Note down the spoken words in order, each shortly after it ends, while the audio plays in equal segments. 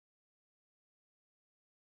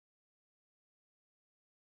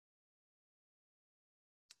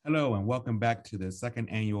Hello, and welcome back to the second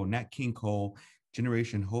annual Nat King Cole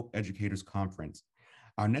Generation Hope Educators Conference.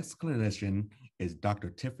 Our next clinician is Dr.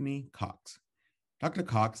 Tiffany Cox. Dr.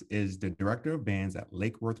 Cox is the Director of Bands at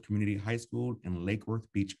Lake Worth Community High School in Lake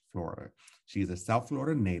Worth Beach, Florida. She is a South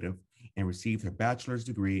Florida native and received her bachelor's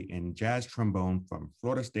degree in jazz trombone from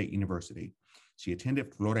Florida State University. She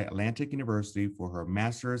attended Florida Atlantic University for her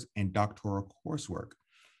master's and doctoral coursework.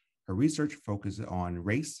 Her research focuses on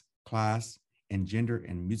race, class, and gender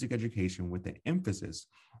in music education with an emphasis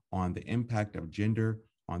on the impact of gender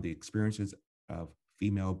on the experiences of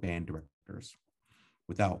female band directors.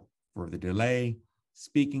 Without further delay,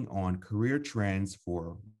 speaking on career trends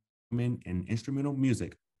for women in instrumental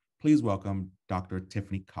music, please welcome Dr.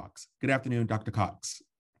 Tiffany Cox. Good afternoon, Dr. Cox.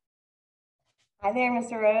 Hi there,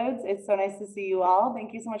 Mr. Rhodes. It's so nice to see you all.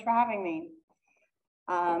 Thank you so much for having me.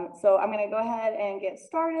 So I'm going to go ahead and get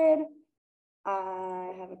started.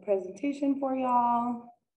 I have a presentation for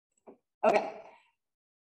y'all. Okay.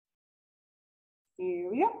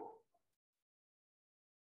 Here we go.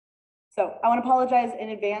 So I want to apologize in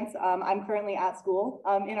advance. I'm currently at school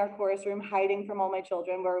in our chorus room, hiding from all my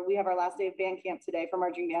children, where we have our last day of band camp today for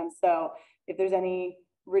marching band. So if there's any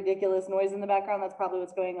ridiculous noise in the background, that's probably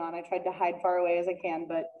what's going on. I tried to hide far away as I can,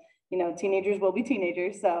 but you know, teenagers will be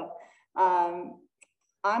teenagers. So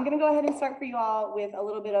I'm going to go ahead and start for you all with a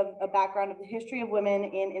little bit of a background of the history of women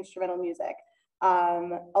in instrumental music.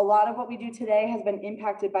 A lot of what we do today has been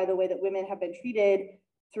impacted by the way that women have been treated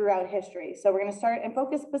throughout history. So we're going to start and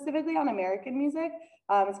focus specifically on American music.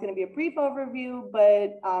 It's going to be a brief overview,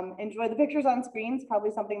 but enjoy the pictures on screens.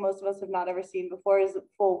 Probably something most of us have not ever seen before is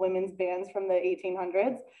full women's bands from the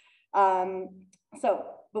 1800s. So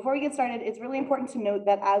before we get started, it's really important to note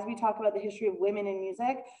that as we talk about the history of women in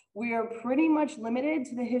music, we are pretty much limited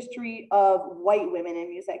to the history of white women in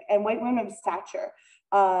music and white women of stature.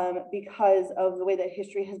 Because of the way that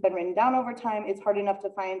history has been written down over time, it's hard enough to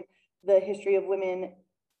find the history of women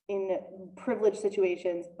in privileged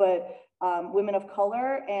situations, but women of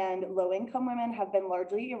color and low-income women have been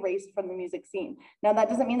largely erased from the music scene. Now, that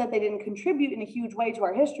doesn't mean that they didn't contribute in a huge way to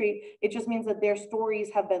our history. It just means that their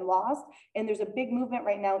stories have been lost. And there's a big movement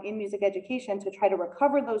right now in music education to try to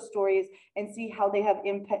recover those stories and see how they have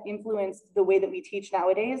influenced the way that we teach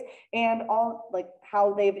nowadays and all like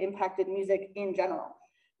how they've impacted music in general.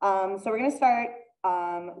 So we're going to start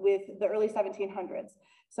with the early 1700s.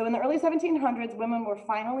 So in the early 1700s, women were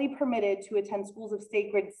finally permitted to attend schools of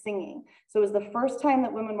sacred singing. So it was the first time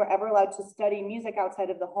that women were ever allowed to study music outside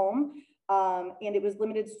of the home, and it was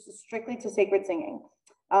limited strictly to sacred singing.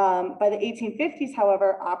 By the 1850s,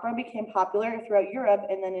 however, opera became popular throughout Europe,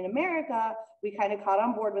 and then in America, we kind of caught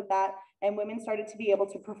on board with that, and women started to be able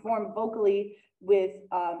to perform vocally with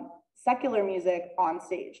secular music on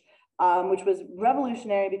stage, which was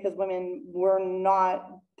revolutionary because women were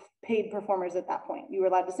not paid performers at that point. You were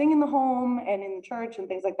allowed to sing in the home and in the church and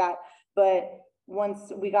things like that. But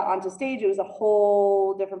once we got onto stage, it was a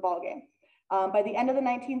whole different ballgame. By the end of the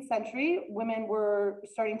 19th century, women were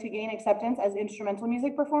starting to gain acceptance as instrumental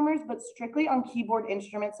music performers, but strictly on keyboard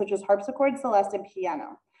instruments such as harpsichord, celeste, and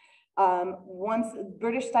piano. Once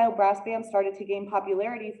British-style brass bands started to gain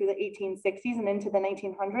popularity through the 1860s and into the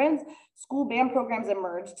 1900s, school band programs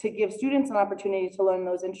emerged to give students an opportunity to learn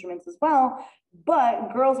those instruments as well,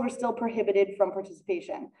 but girls were still prohibited from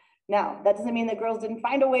participation. Now, that doesn't mean that girls didn't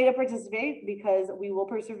find a way to participate, because we will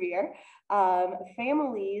persevere.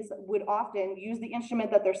 Families would often use the instrument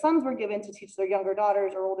that their sons were given to teach their younger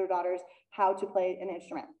daughters or older daughters how to play an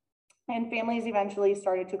instrument. And families eventually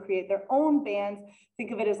started to create their own bands. Think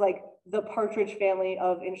of it as like the Partridge Family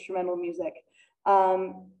of instrumental music.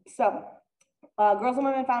 Girls and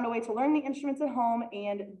women found a way to learn the instruments at home,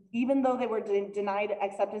 and even though they were denied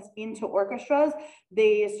acceptance into orchestras,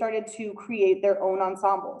 they started to create their own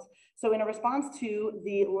ensembles. So in a response to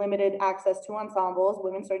the limited access to ensembles,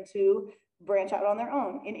 women started to branch out on their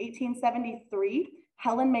own. In 1873,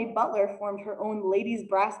 Helen May Butler formed her own ladies'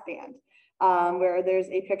 brass band, where there's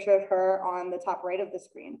a picture of her on the top right of the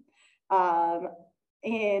screen.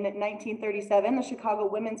 In 1937, the Chicago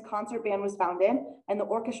Women's Concert Band was founded, and the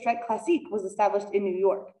Orchestrette Classique was established in New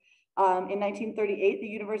York. In 1938, the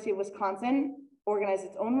University of Wisconsin organized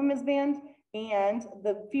its own women's band, and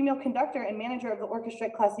the female conductor and manager of the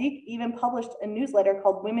Orchestrette Classique even published a newsletter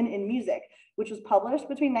called Women in Music, which was published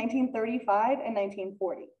between 1935 and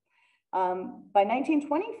 1940. By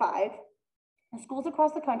 1925, schools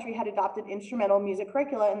across the country had adopted instrumental music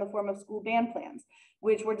curricula in the form of school band plans,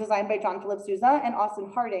 which were designed by John Philip Sousa and Austin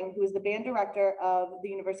Harding, who is the band director of the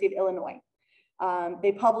University of Illinois.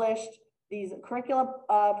 They published these curricula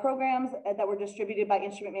programs that were distributed by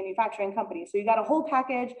instrument manufacturing companies. So you got a whole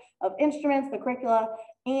package of instruments, the curricula,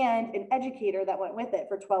 and an educator that went with it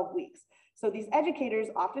for 12 weeks. So these educators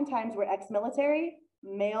oftentimes were ex-military,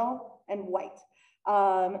 male, and white.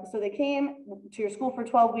 So they came to your school for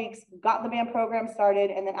 12 weeks, got the band program started,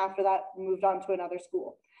 and then after that moved on to another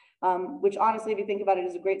school, which honestly, if you think about it,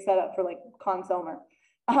 is a great setup for like Con Selmer.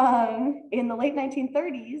 In the late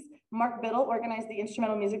 1930s, Mark Biddle organized the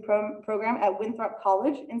instrumental music program at Winthrop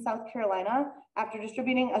College in South Carolina after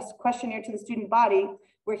distributing a questionnaire to the student body,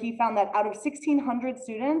 where he found that out of 1,600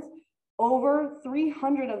 students, over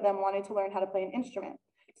 300 of them wanted to learn how to play an instrument.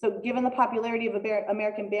 So given the popularity of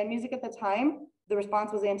American band music at the time, the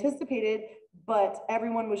response was anticipated, but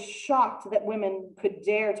everyone was shocked that women could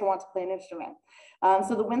dare to want to play an instrument.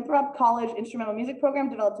 So the Winthrop College Instrumental Music Program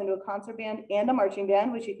developed into a concert band and a marching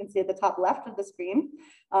band, which you can see at the top left of the screen.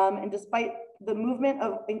 And despite the movement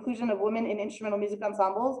of inclusion of women in instrumental music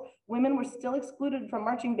ensembles, women were still excluded from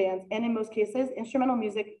marching bands, and in most cases, instrumental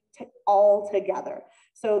music altogether.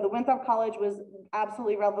 So the Winthrop College was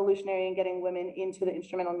absolutely revolutionary in getting women into the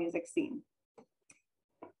instrumental music scene.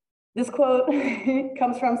 This quote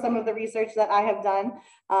comes from some of the research that I have done,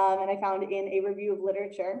 and I found in a review of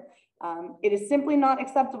literature. It is simply not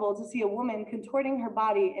acceptable to see a woman contorting her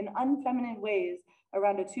body in unfeminine ways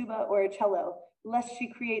around a tuba or a cello, lest she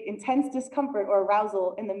create intense discomfort or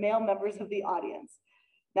arousal in the male members of the audience.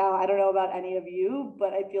 Now, I don't know about any of you,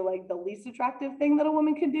 but I feel like the least attractive thing that a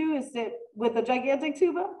woman can do is sit with a gigantic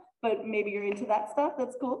tuba, but maybe you're into that stuff,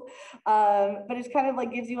 that's cool. But it's kind of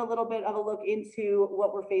like gives you a little bit of a look into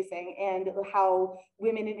what we're facing and how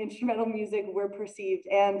women in instrumental music were perceived,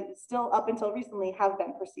 and still up until recently have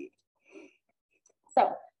been perceived.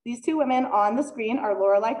 So these two women on the screen are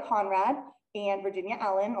Lorelei Conrad and Virginia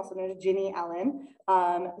Allen, also known as Ginny Allen.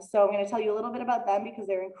 So I'm going to tell you a little bit about them because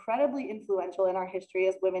they're incredibly influential in our history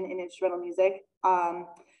as women in instrumental music. So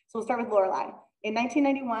we'll start with Lorelei. In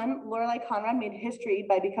 1991, Lorelei Conrad made history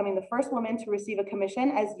by becoming the first woman to receive a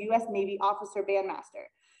commission as U.S. Navy officer bandmaster.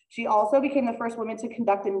 She also became the first woman to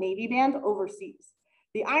conduct a Navy band overseas.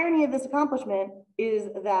 The irony of this accomplishment is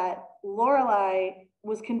that Lorelei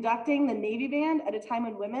was conducting the Navy band at a time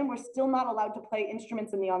when women were still not allowed to play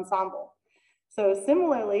instruments in the ensemble. So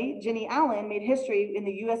similarly, Ginny Allen made history in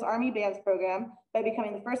the U.S. Army Bands program by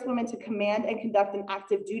becoming the first woman to command and conduct an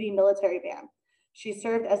active duty military band. She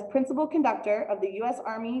served as principal conductor of the U.S.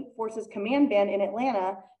 Army Forces Command Band in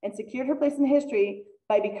Atlanta and secured her place in history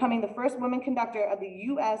by becoming the first woman conductor of the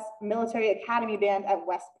U.S. Military Academy Band at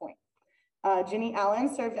West Point. Ginny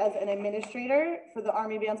Allen served as an administrator for the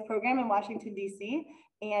Army Bands program in Washington, D.C.,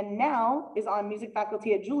 and now is on music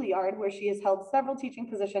faculty at Juilliard, where she has held several teaching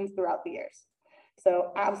positions throughout the years.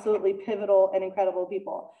 So absolutely pivotal and incredible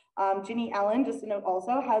people. Ginny Allen, just to note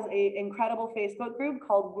also, has an incredible Facebook group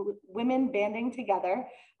called Women Banding Together,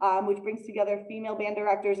 which brings together female band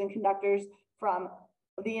directors and conductors from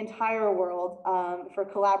the entire world for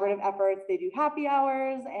collaborative efforts. They do happy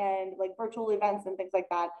hours and like virtual events and things like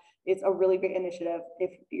that. It's a really great initiative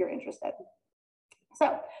if you're interested. So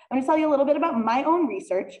I'm going to tell you a little bit about my own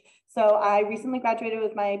research. So I recently graduated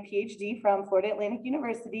with my PhD from Florida Atlantic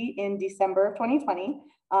University in December of 2020.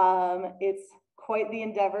 It's quite the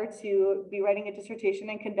endeavor to be writing a dissertation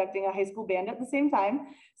and conducting a high school band at the same time.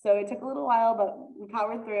 So it took a little while, but we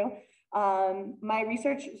powered through. My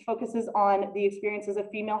research focuses on the experiences of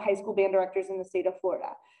female high school band directors in the state of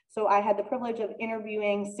Florida. So I had the privilege of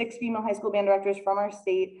interviewing 6 female high school band directors from our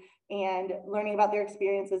state and learning about their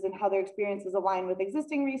experiences and how their experiences align with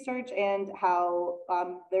existing research and how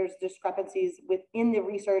there's discrepancies within the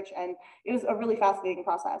research. And it was a really fascinating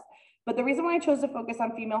process. But the reason why I chose to focus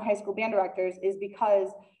on female high school band directors is because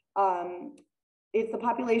it's the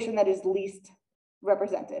population that is least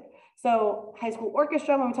represented. So high school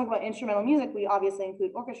orchestra, when we talk about instrumental music, we obviously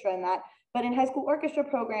include orchestra in that. But in high school orchestra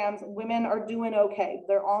programs, women are doing okay.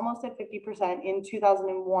 They're almost at 50% in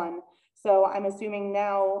 2001. So I'm assuming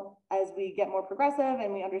now, as we get more progressive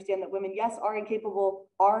and we understand that women, yes, are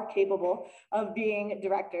capable of being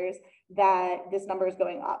directors, that this number is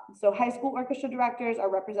going up. So high school orchestra directors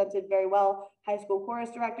are represented very well. High school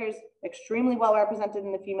chorus directors, extremely well represented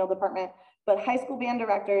in the female department. But high school band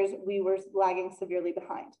directors, we were lagging severely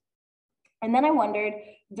behind. And then I wondered,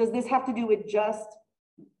 does this have to do with just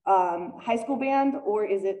high school band, or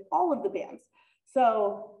is it all of the bands?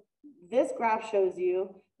 So this graph shows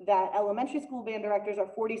you that elementary school band directors are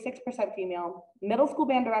 46% female, middle school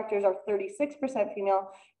band directors are 36% female,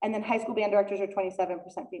 and then high school band directors are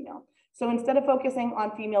 27% female. So instead of focusing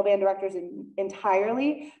on female band directors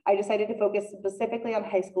entirely, I decided to focus specifically on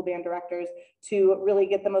high school band directors to really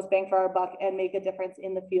get the most bang for our buck and make a difference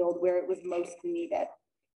in the field where it was most needed.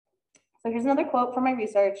 So here's another quote from my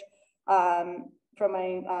research, from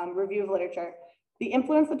my review of literature. The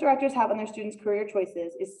influence that directors have on their students' career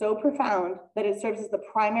choices is so profound that it serves as the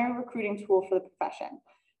primary recruiting tool for the profession.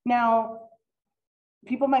 Now,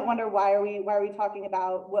 people might wonder, why are we talking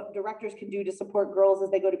about what directors can do to support girls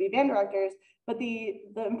as they go to be band directors? But the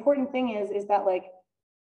important thing is that like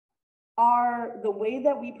the way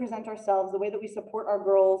that we present ourselves, the way that we support our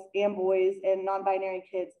girls and boys and non-binary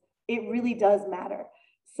kids, it really does matter.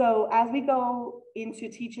 So as we go into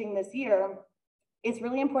teaching this year, it's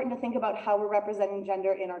really important to think about how we're representing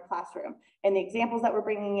gender in our classroom and the examples that we're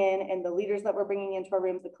bringing in and the leaders that we're bringing into our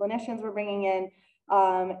rooms, the clinicians we're bringing in,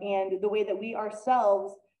 and the way that we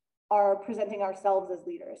ourselves are presenting ourselves as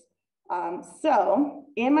leaders. So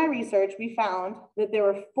in my research, we found that there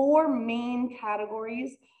were 4 main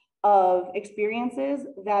categories of experiences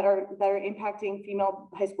that are impacting female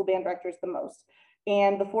high school band directors the most.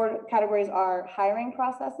 And the 4 categories are hiring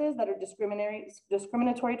processes that are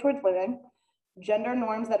discriminatory towards women, gender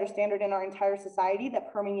norms that are standard in our entire society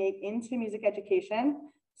that permeate into music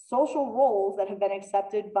education, social roles that have been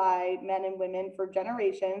accepted by men and women for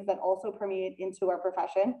generations that also permeate into our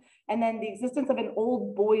profession, and then the existence of an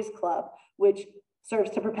old boys club, which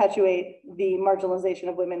serves to perpetuate the marginalization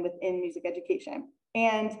of women within music education.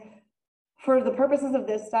 And for the purposes of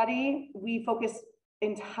this study, we focus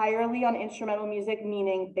entirely on instrumental music,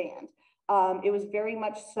 meaning band. It was very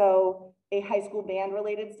much so a high school band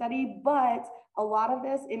related study, but a lot of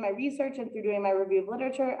this in my research and through doing my review of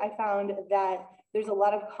literature, I found that there's a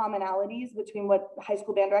lot of commonalities between what high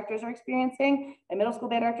school band directors are experiencing and middle school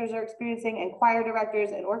band directors are experiencing, and choir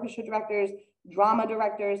directors and orchestra directors, drama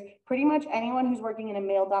directors, pretty much anyone who's working in a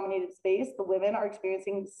male dominated space, the women are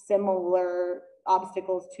experiencing similar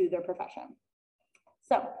obstacles to their profession.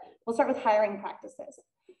 So we'll start with hiring practices.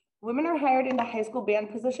 Women are hired into high school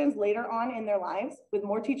band positions later on in their lives with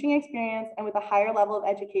more teaching experience and with a higher level of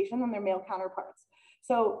education than their male counterparts.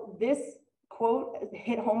 So this quote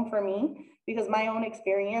hit home for me because my own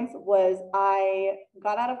experience was I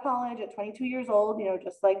got out of college at 22 years old, you know,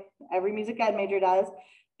 just like every music ed major does.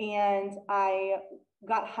 And I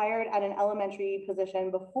got hired at an elementary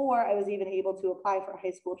position before I was even able to apply for a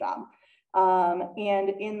high school job. And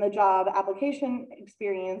in the job application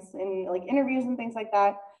experience and like interviews and things like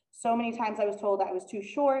that, so many times I was told I was too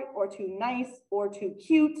short or too nice or too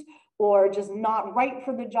cute or just not right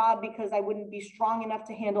for the job because I wouldn't be strong enough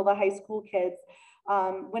to handle the high school kids,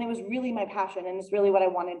 when it was really my passion and it's really what I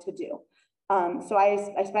wanted to do. So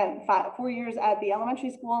I spent 4 years at the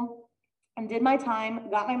elementary school and did my time,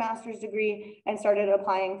 got my master's degree, and started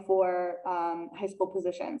applying for high school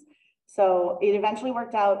positions. So it eventually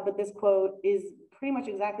worked out, but this quote is pretty much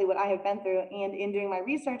exactly what I have been through. And in doing my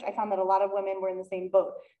research, I found that a lot of women were in the same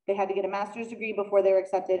boat. They had to get a master's degree before they were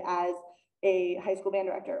accepted as a high school band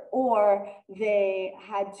director, or they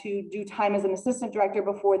had to do time as an assistant director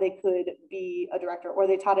before they could be a director, or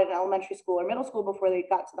they taught at an elementary school or middle school before they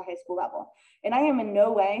got to the high school level. And I am in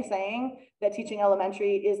no way saying that teaching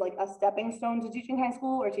elementary is like a stepping stone to teaching high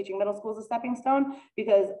school or teaching middle school is a stepping stone,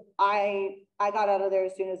 because I got out of there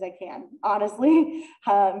as soon as I can. Honestly,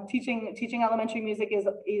 teaching elementary music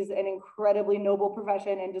is an incredibly noble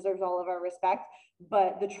profession and deserves all of our respect.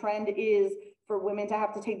 But the trend is for women to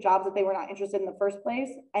have to take jobs that they were not interested in the first place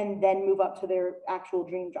and then move up to their actual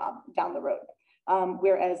dream job down the road.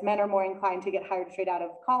 Whereas men are more inclined to get hired straight out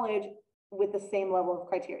of college with the same level of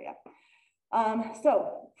criteria.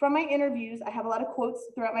 So from my interviews, I have a lot of quotes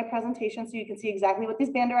throughout my presentation so you can see exactly what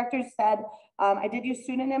these band directors said. I did use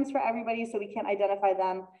pseudonyms for everybody so we can't identify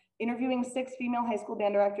them. Interviewing 6 female high school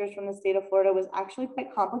band directors from the state of Florida was actually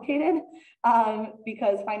quite complicated,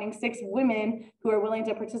 because finding 6 women who are willing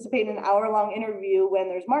to participate in an hour-long interview when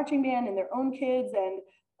there's marching band and their own kids and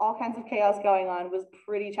all kinds of chaos going on was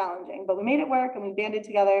pretty challenging. But we made it work and we banded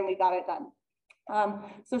together and we got it done.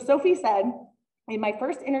 So Sophie said, in my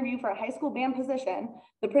first interview for a high school band position,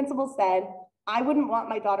 the principal said, I wouldn't want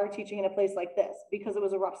my daughter teaching in a place like this because it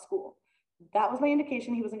was a rough school. That was my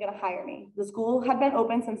indication he wasn't going to hire me. The school had been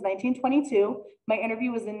open since 1922. My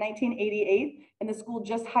interview was in 1988, and the school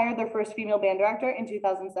just hired their first female band director in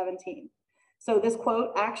 2017. So this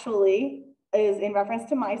quote actually is in reference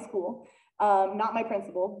to my school, not my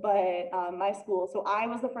principal, but my school. So I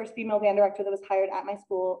was the first female band director that was hired at my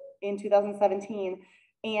school in 2017.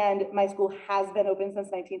 And my school has been open since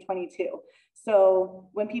 1922. So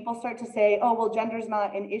when people start to say, oh, well, gender is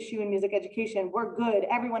not an issue in music education, we're good,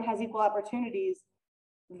 everyone has equal opportunities,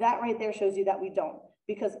 that right there shows you that we don't.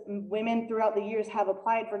 Because women throughout the years have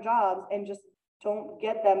applied for jobs and just don't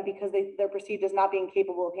get them because they're perceived as not being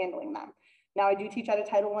capable of handling them. Now, I do teach at a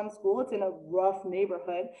Title I school. It's in a rough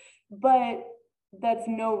neighborhood, but that's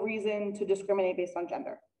no reason to discriminate based on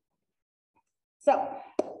gender. So,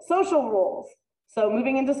 social roles. So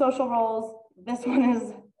moving into social roles, this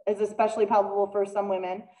one is especially palpable for some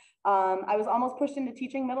women. I was almost pushed into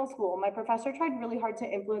teaching middle school. My professor tried really hard to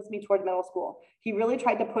influence me toward middle school. He really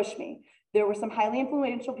tried to push me. There were some highly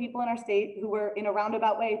influential people in our state who were in a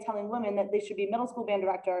roundabout way telling women that they should be middle school band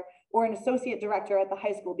director or an associate director at the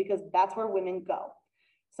high school because that's where women go.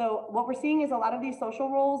 So what we're seeing is a lot of these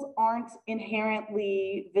social roles aren't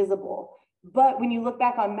inherently visible. But when you look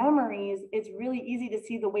back on memories, it's really easy to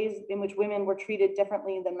see the ways in which women were treated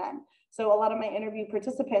differently than men. So a lot of my interview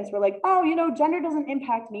participants were like, oh, you know, gender doesn't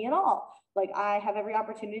impact me at all. Like I have every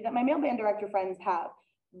opportunity that my male band director friends have.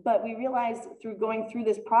 But we realized through going through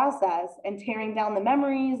this process and tearing down the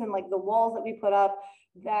memories and like the walls that we put up,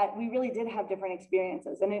 that we really did have different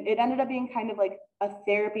experiences. And it ended up being kind of like a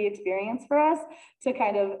therapy experience for us to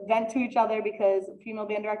kind of vent to each other because female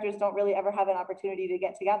band directors don't really ever have an opportunity to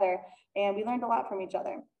get together. And we learned a lot from each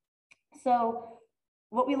other. So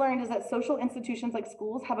what we learned is that social institutions like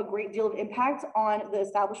schools have a great deal of impact on the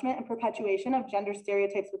establishment and perpetuation of gender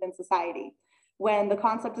stereotypes within society. When the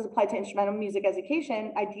concept is applied to instrumental music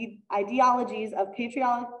education, ideologies of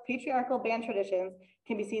patriarchal band traditions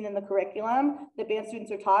can be seen in the curriculum that band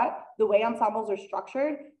students are taught, the way ensembles are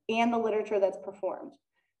structured, and the literature that's performed.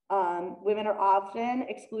 Women are often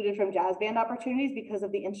excluded from jazz band opportunities because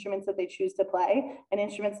of the instruments that they choose to play, and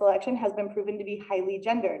instrument selection has been proven to be highly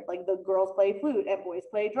gendered, like the girls play flute and boys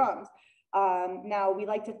play drums. Now, we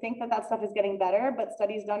like to think that that stuff is getting better, but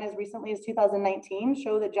studies done as recently as 2019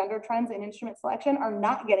 show that gender trends in instrument selection are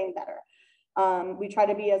not getting better. We try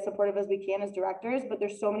to be as supportive as we can as directors, but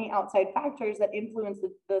there's so many outside factors that influence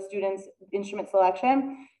the students' instrument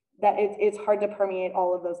selection that it's hard to permeate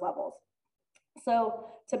all of those levels. So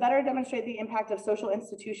to better demonstrate the impact of social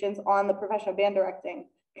institutions on the profession of band directing,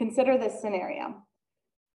 consider this scenario.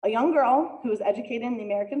 A young girl who was educated in the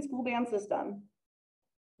American school band system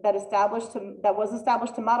that was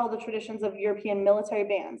established to model the traditions of European military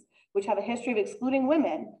bands, which have a history of excluding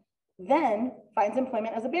women, then finds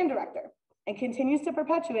employment as a band director and continues to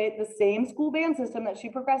perpetuate the same school band system that she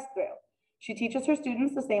progressed through. She teaches her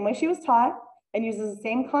students the same way she was taught and uses the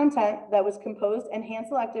same content that was composed and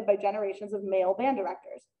hand-selected by generations of male band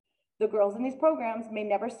directors. The girls in these programs may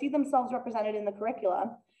never see themselves represented in the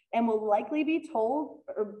curricula and will likely be told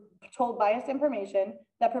biased information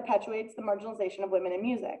that perpetuates the marginalization of women in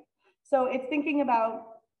music. So it's thinking about,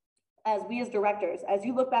 as we as directors, as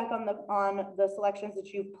you look back on the selections that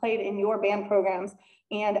you've played in your band programs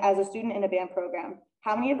and as a student in a band program,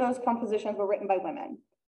 how many of those compositions were written by women?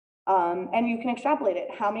 And you can extrapolate it.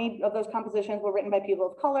 How many of those compositions were written by people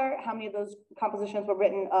of color? How many of those compositions were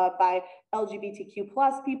written by LGBTQ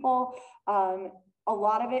plus people? A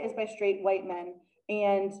lot of it is by straight white men,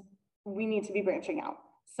 and we need to be branching out.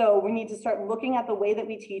 So we need to start looking at the way that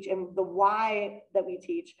we teach and the why that we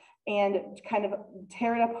teach and kind of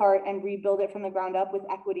tear it apart and rebuild it from the ground up with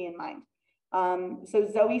equity in mind. So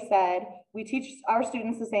Zoe said, we teach our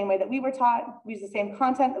students the same way that we were taught. We use the same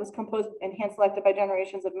content that was composed and hand-selected by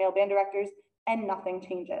generations of male band directors, and nothing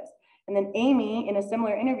changes. And then Amy, in a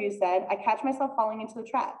similar interview, said, I catch myself falling into the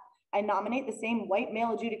trap. I nominate the same white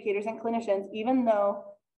male adjudicators and clinicians, even though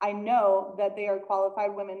I know that they are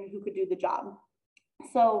qualified women who could do the job.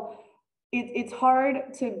 So it's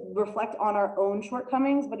hard to reflect on our own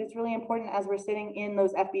shortcomings, but it's really important as we're sitting in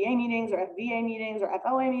those FBA meetings or FVA meetings or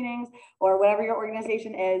FOA meetings or whatever your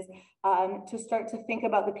organization is, to start to think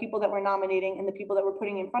about the people that we're nominating and the people that we're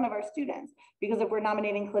putting in front of our students. Because if we're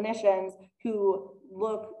nominating clinicians who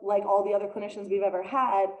look like all the other clinicians we've ever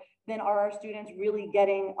had, then are our students really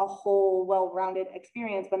getting a whole well-rounded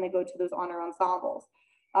experience when they go to those honor ensembles?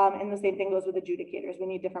 And the same thing goes with adjudicators. We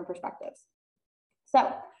need different perspectives.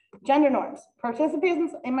 So, gender norms.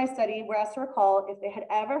 Participants in my study were asked to recall if they had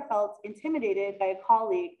ever felt intimidated by a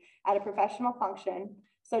colleague at a professional function,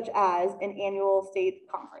 such as an annual state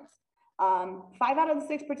conference. 5 out of the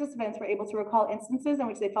 6 participants were able to recall instances in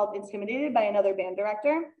which they felt intimidated by another band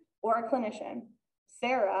director or a clinician.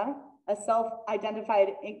 Sarah, a self-identified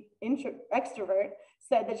extrovert,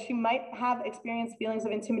 said that she might have experienced feelings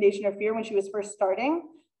of intimidation or fear when she was first starting,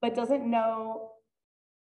 but doesn't know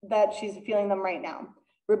that she's feeling them right now.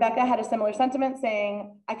 Rebecca had a similar sentiment,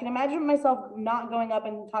 saying, I can imagine myself not going up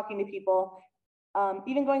and talking to people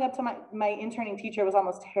Even going up to my interning teacher was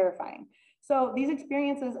almost terrifying. So these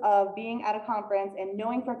experiences of being at a conference and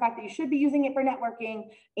knowing for a fact that you should be using it for networking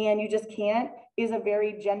and you just can't is a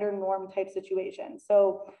very gender norm type situation.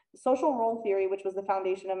 So social role theory, which was the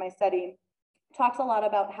foundation of my study, talks a lot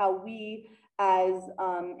about how we as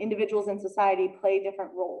individuals in society play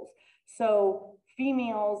different roles. So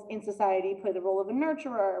females in society play the role of a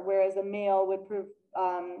nurturer, whereas a male would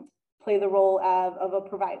play the role of a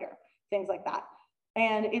provider, things like that.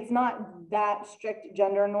 And it's not that strict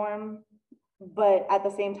gender norm, but at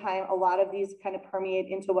the same time, a lot of these kind of permeate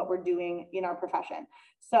into what we're doing in our profession.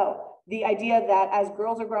 So the idea that as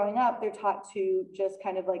girls are growing up, they're taught to just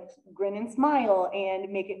kind of like grin and smile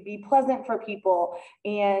and make it be pleasant for people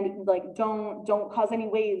and like don't cause any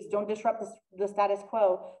waves, don't disrupt the status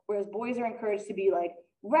quo. Whereas boys are encouraged to be like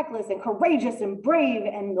reckless and courageous and brave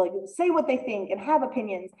and like say what they think and have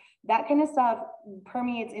opinions. That kind of stuff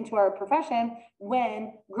permeates into our profession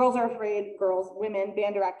when girls are afraid, women,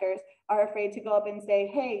 band directors are afraid to go up and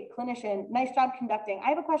say, hey, clinician, nice job conducting. I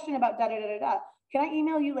have a question about da da da da da. Can I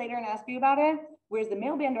email you later and ask you about it? Whereas the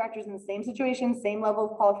male band directors in the same situation, same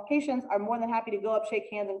level of qualifications, are more than happy to go up, shake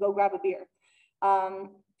hands, and go grab a beer.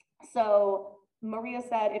 So Maria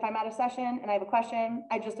said, if I'm at a session and I have a question,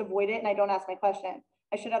 I just avoid it and I don't ask my question.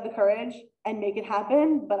 I should have the courage and make it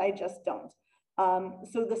happen, but I just don't.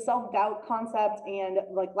 So the self-doubt concept and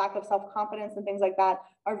like lack of self-confidence and things like that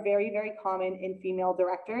are very, very common in female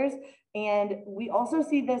directors. And we also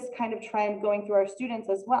see this kind of trend going through our students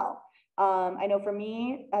as well. I know for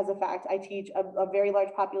me, as a fact, I teach a very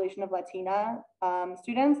large population of Latina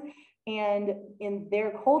students, and in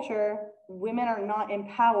their culture, women are not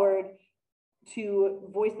empowered to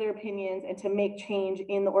voice their opinions and to make change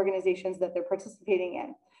in the organizations that they're participating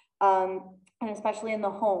in. And especially in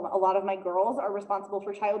the home, a lot of my girls are responsible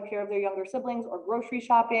for childcare of their younger siblings or grocery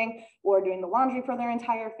shopping or doing the laundry for their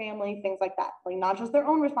entire family, things like that. Like not just their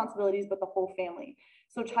own responsibilities, but the whole family.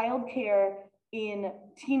 So childcare in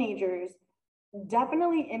teenagers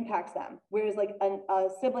definitely impacts them. Whereas like a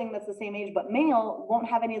sibling that's the same age but male won't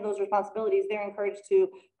have any of those responsibilities. They're encouraged to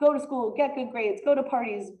go to school, get good grades, go to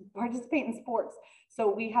parties, participate in sports.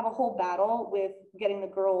 So we have a whole battle with getting the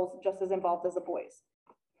girls just as involved as the boys.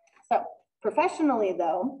 So professionally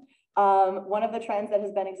though, one of the trends that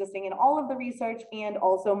has been existing in all of the research and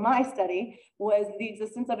also my study was the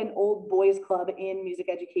existence of an old boys club in music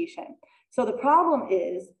education. So the problem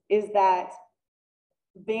is that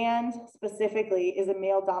band specifically is a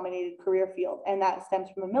male dominated career field, and that stems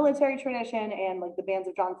from a military tradition and like the bands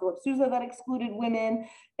of John Philip Sousa that excluded women.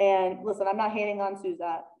 And listen, I'm not hating on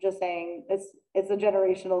Sousa, just saying it's a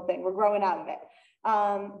generational thing. We're growing out of it.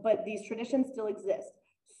 But these traditions still exist.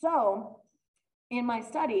 So in my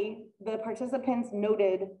study, the participants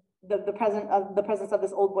noted the presence of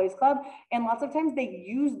this old boys club, and lots of times they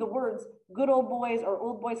use the words good old boys or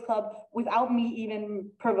old boys club without me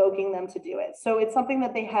even provoking them to do it. So it's something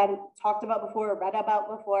that they had talked about before or read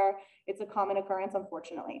about before. It's a common occurrence,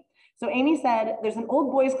 unfortunately. So Amy said, there's an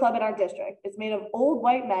old boys club in our district. It's made of old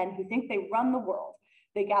white men who think they run the world.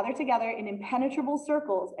 They gather together in impenetrable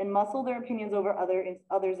circles and muscle their opinions over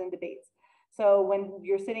others in debates. So when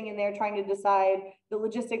you're sitting in there trying to decide the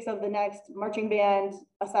logistics of the next marching band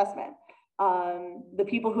assessment, the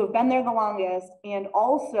people who have been there the longest and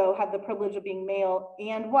also have the privilege of being male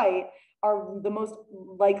and white are the most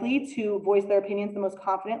likely to voice their opinions the most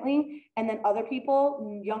confidently. And then other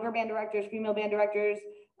people, younger band directors, female band directors,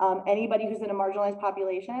 anybody who's in a marginalized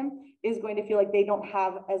population is going to feel like they don't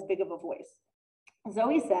have as big of a voice.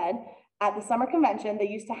 Zoe said, at the summer convention, they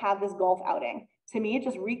used to have this golf outing. To me, it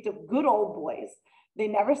just reeked of good old boys. They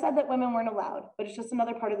never said that women weren't allowed, but it's just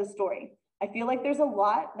another part of the story. I feel like there's a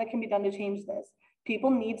lot that can be done to change this.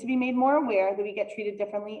 People need to be made more aware that we get treated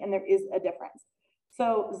differently and there is a difference.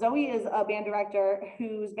 So Zoe is a band director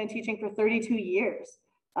who's been teaching for 32 years.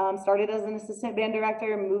 Started as an assistant band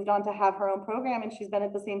director, moved on to have her own program, and she's been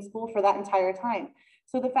at the same school for that entire time.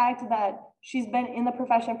 So the fact that she's been in the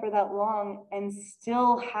profession for that long and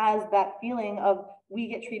still has that feeling of we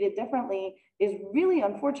get treated differently is really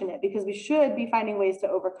unfortunate because we should be finding ways to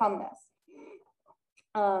overcome this.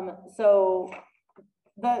 So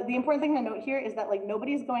the important thing to note here is that like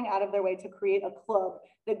nobody's going out of their way to create a club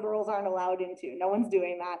that girls aren't allowed into. No one's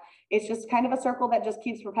doing that. It's just kind of a circle that just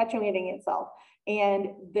keeps perpetuating itself. And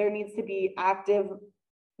there needs to be active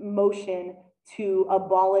motion to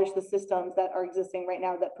abolish the systems that are existing right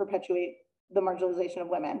now that perpetuate the marginalization of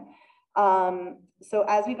women. So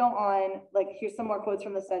as we go on, like here's some more quotes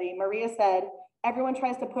from the study. Maria said, everyone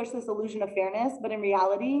tries to push this illusion of fairness, but in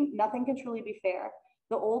reality, nothing can truly be fair.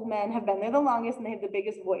 The old men have been there the longest and they have the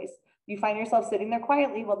biggest voice. You find yourself sitting there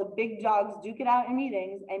quietly while the big dogs duke it out in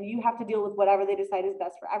meetings, and you have to deal with whatever they decide is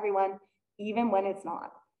best for everyone, even when it's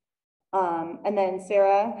not. And then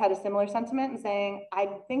Sarah had a similar sentiment in saying,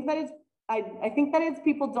 I think that it's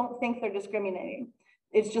people don't think they're discriminating.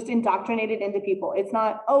 It's just indoctrinated into people. It's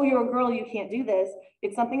not, oh, you're a girl, you can't do this.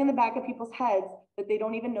 It's something in the back of people's heads that they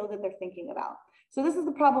don't even know that they're thinking about. So this is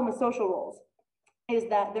the problem with social roles, is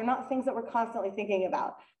that they're not things that we're constantly thinking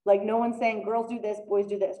about. Like, no one's saying girls do this, boys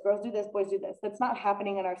do this, girls do this, boys do this. That's not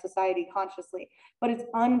happening in our society consciously, but it's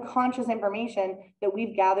unconscious information that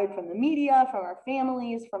we've gathered from the media, from our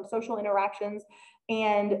families, from social interactions.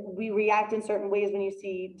 And we react in certain ways when you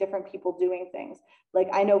see different people doing things. Like,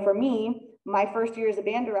 I know for me, my first year as a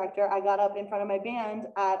band director, I got up in front of my band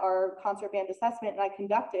at our concert band assessment and I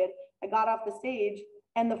got off the stage,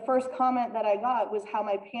 and the first comment that I got was how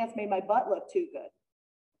my pants made my butt look too good.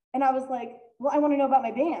 And I was like, well, I want to know about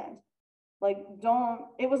my band. Like,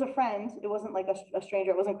 it was a friend. It wasn't like a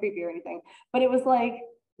stranger. It wasn't creepy or anything. But it was like,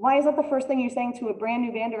 why is that the first thing you're saying to a brand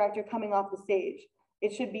new band director coming off the stage?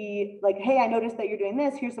 It should be like, hey, I noticed that you're doing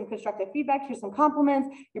this. Here's some constructive feedback. Here's some compliments.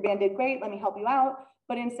 Your band did great. Let me help you out.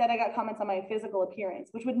 But instead, I got comments on my physical appearance,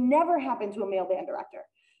 which would never happen to a male band director.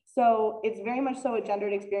 So it's very much so a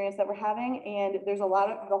gendered experience that we're having. And there's a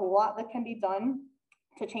lot that can be done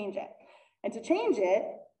to change it. And to change it,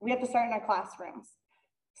 we have to start in our classrooms.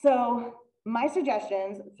 So my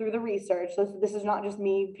suggestions through the research, so this is not just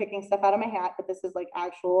me picking stuff out of my hat, but this is like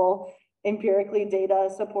actual empirically data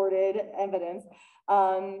supported evidence.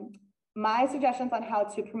 My suggestions on how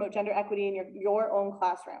to promote gender equity in your own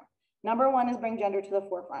classroom. Number one is bring gender to the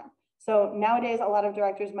forefront. So nowadays, a lot of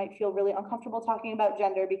directors might feel really uncomfortable talking about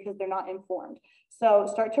gender because they're not informed. So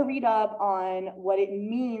start to read up on what it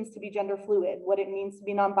means to be gender fluid, what it means to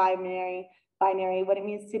be non-binary, what it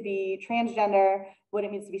means to be transgender, what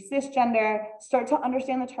it means to be cisgender. Start to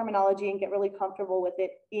understand the terminology and get really comfortable with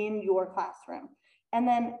it in your classroom. And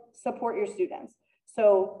then support your students.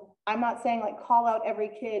 So I'm not saying like call out every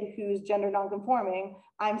kid who's gender nonconforming.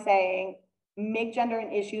 I'm saying make gender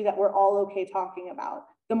an issue that we're all okay talking about.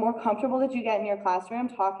 The more comfortable that you get in your classroom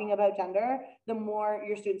talking about gender, the more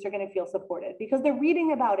your students are going to feel supported because they're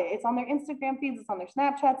reading about it. It's on their Instagram feeds, it's on their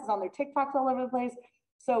Snapchats, it's on their TikToks all over the place.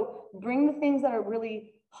 So bring the things that are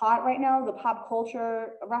really hot right now, the pop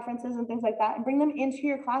culture references and things like that, and bring them into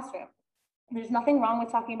your classroom. There's nothing wrong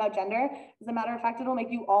with talking about gender. As a matter of fact, it'll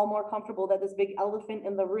make you all more comfortable that this big elephant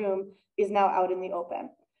in the room is now out in the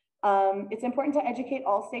open. It's important to educate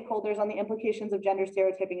all stakeholders on the implications of gender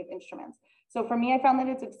stereotyping of instruments. So for me, I found that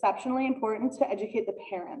it's exceptionally important to educate the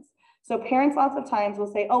parents. So parents lots of times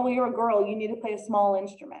will say, oh, well, you're a girl, you need to play a small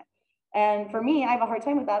instrument. And for me, I have a hard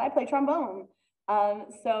time with that. I play trombone.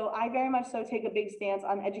 So I very much so take a big stance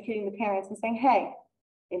on educating the parents and saying, hey,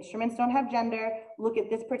 instruments don't have gender. Look at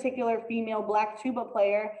this particular female Black tuba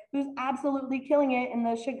player who's absolutely killing it in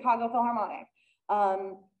the Chicago Philharmonic.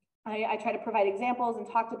 I try to provide examples and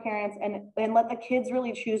talk to parents and let the kids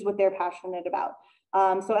really choose what they're passionate about.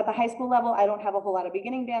 So at the high school level, I don't have a whole lot of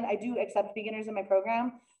beginning band. I do accept beginners in my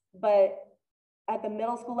program, but at the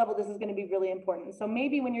middle school level, this is going to be really important. So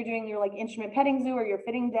maybe when you're doing your like instrument petting zoo or your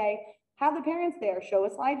fitting day, have the parents there, show a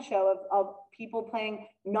slideshow of people playing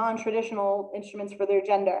non-traditional instruments for their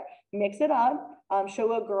gender. Mix it up,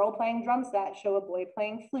 show a girl playing drum set, show a boy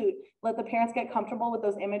playing flute. Let the parents get comfortable with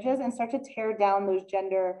those images and start to tear down those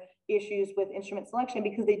gender issues with instrument selection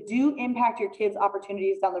because they do impact your kids'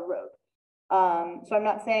 opportunities down the road. So I'm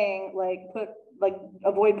not saying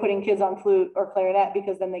avoid putting kids on flute or clarinet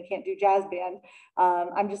because then they can't do jazz band.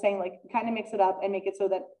 I'm just saying like kind of mix it up and make it so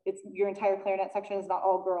that it's your entire clarinet section is not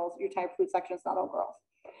all girls, your entire flute section is not all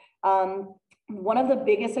girls. One of the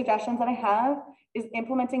biggest suggestions that I have is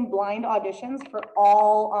implementing blind auditions for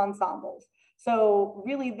all ensembles. So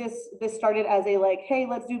really this started as a like, hey,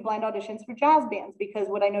 let's do blind auditions for jazz bands because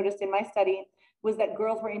what I noticed in my study was that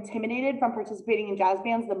girls were intimidated from participating in jazz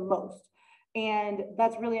bands the most. And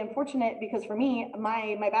that's really unfortunate because for me,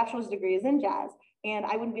 my bachelor's degree is in jazz and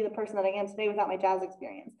I wouldn't be the person that I am today without my jazz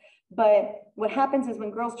experience. But what happens is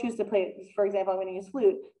when girls choose to play, for example, I'm going to use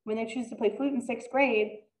flute, when they choose to play flute in 6th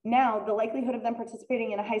grade, now the likelihood of them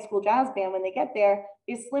participating in a high school jazz band when they get there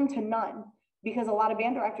is slim to none because a lot of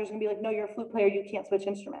band directors are going to be like, no, you're a flute player, you can't switch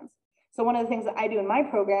instruments. So one of the things that I do in my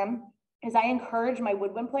program is I encourage my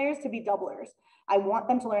woodwind players to be doublers. I want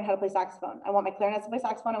them to learn how to play saxophone. I want my clarinets to play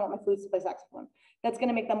saxophone. I want my flutes to play saxophone. That's going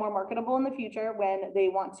to make them more marketable in the future when they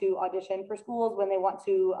want to audition for schools, when they want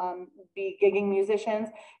to be gigging musicians.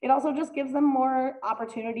 It also just gives them more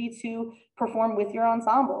opportunity to perform with your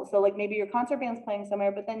ensemble. So like maybe your concert band's playing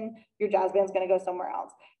somewhere, but then your jazz band's going to go somewhere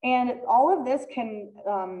else. And all of this can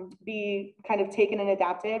be kind of taken and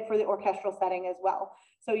adapted for the orchestral setting as well.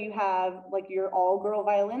 So you have like your all-girl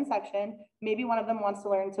violin section, maybe one of them wants to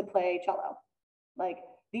learn to play cello. Like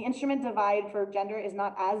the instrument divide for gender is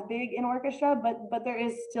not as big in orchestra, but there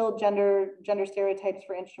is still gender stereotypes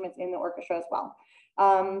for instruments in the orchestra as well.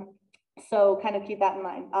 So kind of keep that in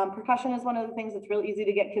mind. Percussion is one of the things that's real easy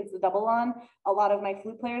to get kids to double on. A lot of my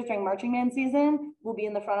flute players during marching band season will be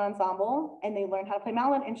in the front ensemble and they learn how to play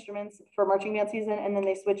mallet instruments for marching band season, and then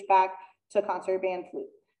they switch back to concert band flute.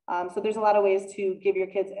 So there's a lot of ways to give your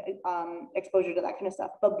kids exposure to that kind of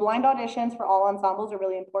stuff. But blind auditions for all ensembles are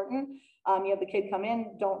really important. You have the kid come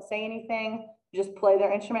in, don't say anything, just play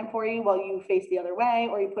their instrument for you while you face the other way,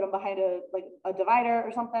 or you put them behind a divider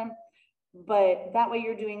or something. But that way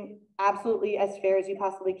you're doing absolutely as fair as you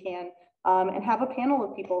possibly can, and have a panel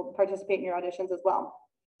of people participate in your auditions as well.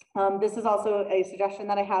 This is also a suggestion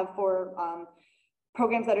that I have for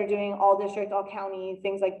programs that are doing all district, all county,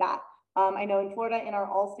 things like that. I know in Florida, in our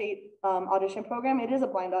all-state audition program, it is a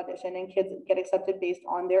blind audition and kids get accepted based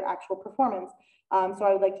on their actual performance. So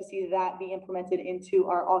I would like to see that be implemented into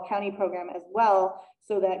our all-county program as well,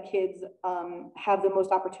 so that kids have the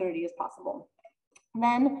most opportunity as possible. And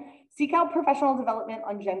then seek out professional development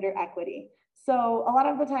on gender equity. So a lot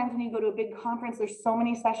of the times when you go to a big conference, there's so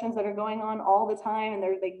many sessions that are going on all the time and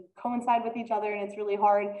they coincide with each other, and it's really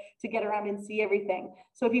hard to get around and see everything.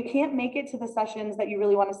 So if you can't make it to the sessions that you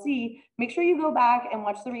really want to see, make sure you go back and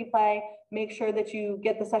watch the replay. Make sure that you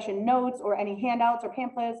get the session notes or any handouts or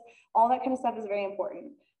pamphlets. All that kind of stuff is very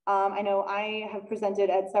important. I know I have presented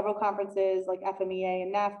at several conferences like FMEA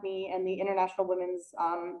and NAFME and the International Women's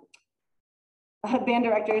Band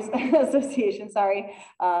Directors Association, sorry.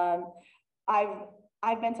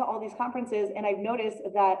 I've been to all these conferences and I've noticed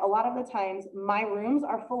that a lot of the times my rooms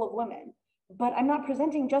are full of women, but I'm not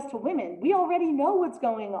presenting just to women. We already know what's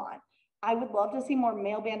going on. I would love to see more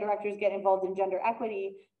male band directors get involved in gender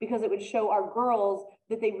equity, because it would show our girls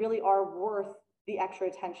that they really are worth the extra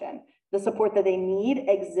attention. The support that they need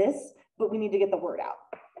exists, but we need to get the word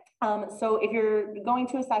out. So if you're going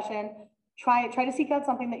to a session, try to seek out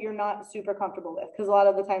something that you're not super comfortable with, because a lot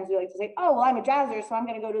of the times we like to say, oh, well, I'm a jazzer, so I'm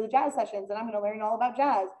going to go to the jazz sessions and I'm going to learn all about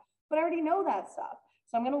jazz, but I already know that stuff.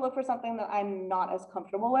 So I'm going to look for something that I'm not as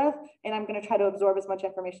comfortable with, and I'm going to try to absorb as much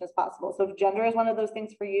information as possible. So if gender is one of those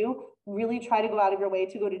things for you, really try to go out of your way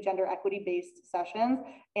to go to gender equity based sessions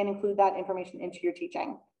and include that information into your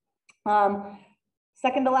teaching.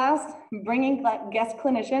 Second to last, bringing guest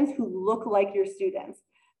clinicians who look like your students.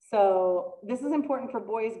 So this is important for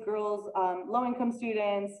boys, girls, low-income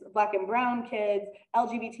students, Black and brown kids,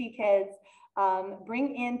 LGBT kids.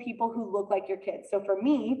 Bring in people who look like your kids. So for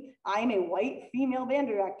me, I'm a white female band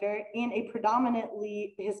director in a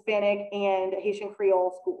predominantly Hispanic and Haitian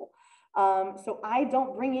Creole school. So I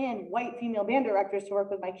don't bring in white female band directors to work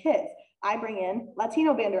with my kids. I bring in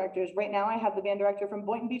Latino band directors. Right now I have the band director from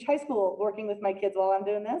Boynton Beach High School working with my kids while I'm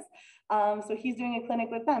doing this. So he's doing a clinic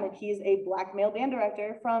with them, and he's a Black male band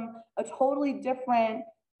director from a totally different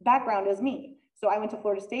background as me. So I went to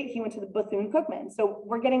Florida State, he went to the Bethune-Cookman. So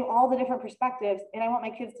we're getting all the different perspectives, and I want my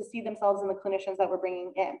kids to see themselves in the clinicians that we're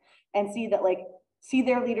bringing in and see that, like, see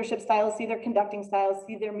their leadership styles, see their conducting styles,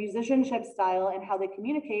 see their musicianship style and how they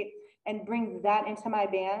communicate, and bring that into my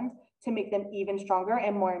band to make them even stronger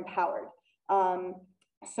and more empowered.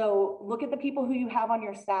 So look at the people who you have on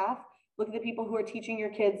your staff. Look at the people who are teaching your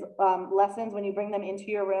kids lessons when you bring them into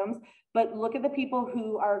your rooms, but look at the people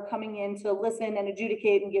who are coming in to listen and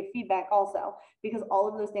adjudicate and give feedback also, because all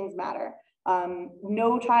of those things matter.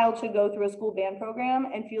 No child should go through a school band program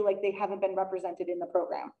and feel like they haven't been represented in the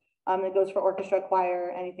program. That goes for orchestra,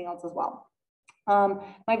 choir, anything else as well.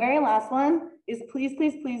 My very last one is please,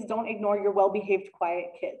 please, please don't ignore your well-behaved, quiet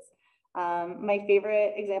kids. My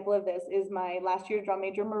favorite example of this is my last year drum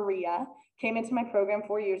major, Maria, came into my program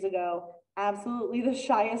 4 years ago. Absolutely the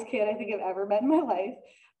shyest kid I think I've ever met in my life.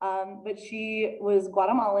 But she was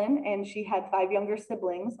Guatemalan and she had 5 younger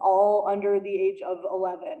siblings, all under the age of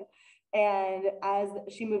 11. And as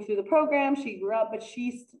she moved through the program, she grew up, but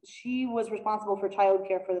she was responsible for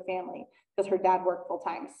childcare for the family because her dad worked full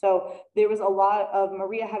time. So there was a lot of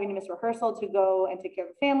Maria having to miss rehearsal to go and take care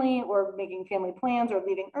of the family, or making family plans, or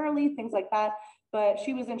leaving early, things like that. But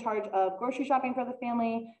she was in charge of grocery shopping for the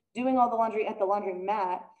family, doing all the laundry at the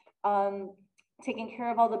laundromat. taking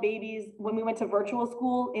care of all the babies. When we went to virtual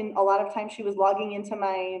school, in a lot of times she was logging into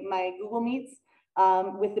my Google Meets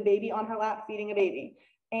with the baby on her lap, feeding a baby.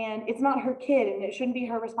 And it's not her kid and it shouldn't be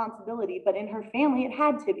her responsibility, but in her family, it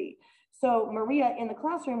had to be. So Maria in the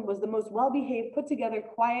classroom was the most well-behaved, put together,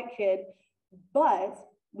 quiet kid, but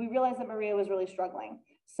we realized that Maria was really struggling.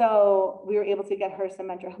 So we were able to get her some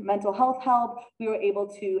mental health help. We were able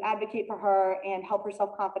to advocate for her and help her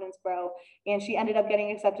self-confidence grow. And she ended up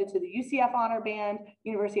getting accepted to the UCF Honor Band,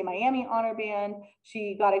 University of Miami Honor Band.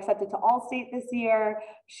 She got accepted to All-State this year.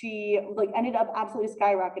 She ended up absolutely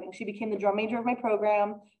skyrocketing. She became the drum major of my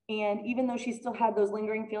program. And even though she still had those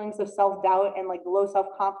lingering feelings of self-doubt and low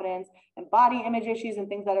self-confidence and body image issues and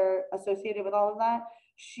things that are associated with all of that,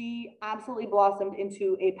 she absolutely blossomed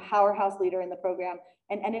into a powerhouse leader in the program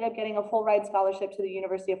and ended up getting a full ride scholarship to the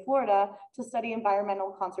University of Florida to study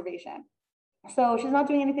environmental conservation. So she's not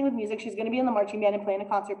doing anything with music. She's going to be in the marching band and play in a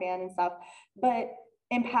concert band and stuff. But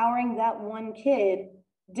empowering that one kid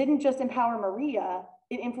didn't just empower Maria,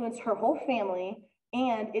 it influenced her whole family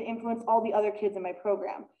and it influenced all the other kids in my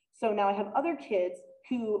program. So now I have other kids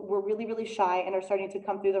who were really, really shy and are starting to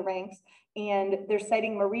come through the ranks, and they're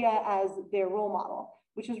citing Maria as their role model,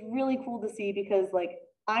 which is really cool to see because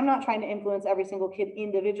I'm not trying to influence every single kid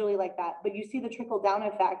individually like that, but you see the trickle down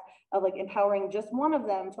effect of empowering just one of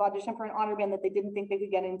them to audition for an honor band that they didn't think they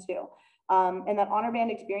could get into. And that honor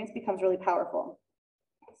band experience becomes really powerful.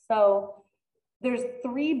 So there's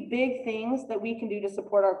 3 big things that we can do to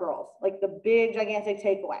support our girls, the big gigantic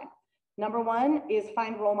takeaway. Number 1 is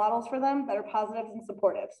find role models for them that are positive and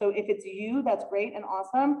supportive. So if it's you, that's great and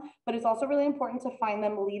awesome, but it's also really important to find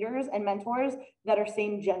them leaders and mentors that are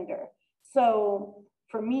same gender. So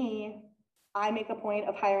for me, I make a point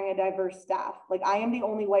of hiring a diverse staff. I am the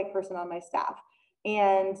only white person on my staff.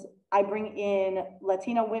 And I bring in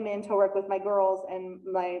Latino women to work with my girls and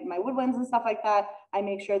my woodwinds and stuff like that. I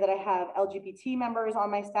make sure that I have LGBT members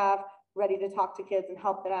on my staff ready to talk to kids and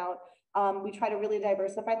help them out. We try to really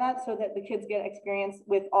diversify that so that the kids get experience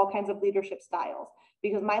with all kinds of leadership styles,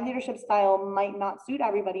 because my leadership style might not suit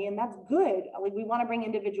everybody, and that's good. We want to bring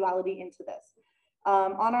individuality into this.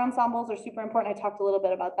 Honor ensembles are super important. I talked a little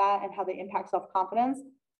bit about that and how they impact self-confidence,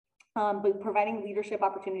 but providing leadership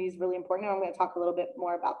opportunities is really important, and I'm going to talk a little bit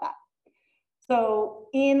more about that. So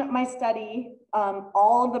in my study,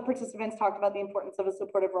 all of the participants talked about the importance of a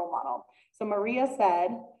supportive role model. So Maria said,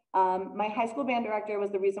 my high school band director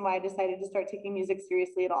was the reason why I decided to start taking music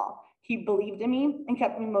seriously at all. He believed in me and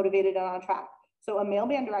kept me motivated and on track. So a male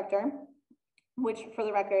band director, which for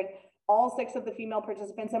the record, all 6 of the female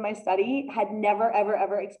participants in my study had never, ever,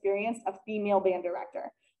 ever experienced a female band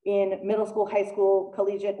director in middle school, high school,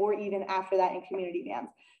 collegiate, or even after that in community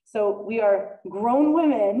bands. So we are grown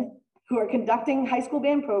women who are conducting high school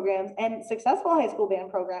band programs and successful high school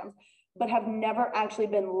band programs, but have never actually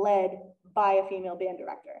been led by a female band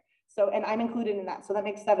director. So, and I'm included in that. So that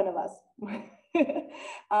makes 7 of us.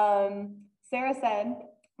 Sarah said,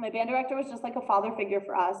 my band director was just like a father figure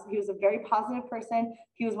for us. He was a very positive person.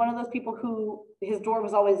 He was one of those people who his door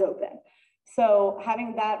was always open. So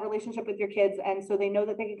having that relationship with your kids, and so they know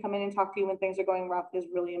that they can come in and talk to you when things are going rough, is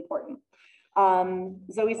really important.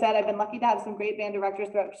 Zoe said, I've been lucky to have some great band directors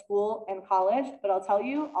throughout school and college, but I'll tell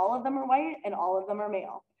you, all of them are white and all of them are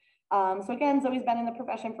male. So again, Zoe's been in the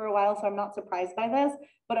profession for a while, so I'm not surprised by this,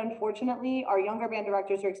 but unfortunately, our younger band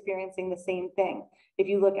directors are experiencing the same thing. If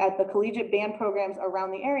you look at the collegiate band programs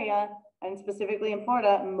around the area, and specifically in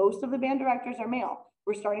Florida, most of the band directors are male.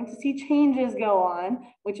 We're starting to see changes go on,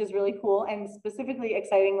 which is really cool and specifically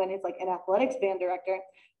exciting when it's an athletics band director,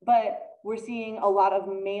 but we're seeing a lot of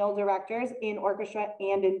male directors in orchestra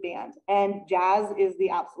and in band, and jazz is the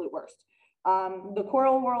absolute worst. The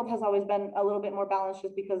choral world has always been a little bit more balanced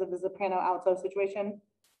just because of the soprano alto situation.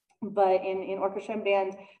 But in orchestra and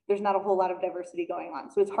band, there's not a whole lot of diversity going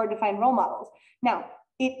on. So it's hard to find role models. Now,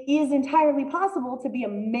 it is entirely possible to be a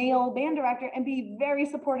male band director and be very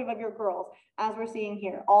supportive of your girls, as we're seeing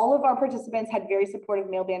here. All of our participants had very supportive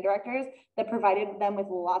male band directors that provided them with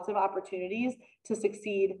lots of opportunities to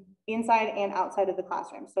succeed inside and outside of the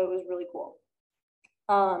classroom. So it was really cool.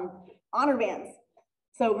 Honor bands.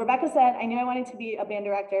 So Rebecca said, I knew I wanted to be a band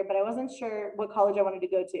director, but I wasn't sure what college I wanted to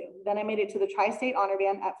go to. Then I made it to the Tri-State Honor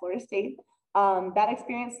Band at Florida State. That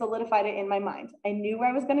experience solidified it in my mind. I knew where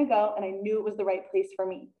I was going to go, and I knew it was the right place for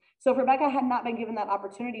me. So if Rebecca had not been given that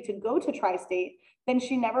opportunity to go to Tri-State, then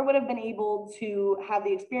she never would have been able to have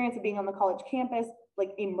the experience of being on the college campus,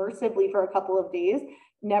 immersively for a couple of days,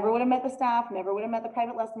 never would have met the staff, never would have met the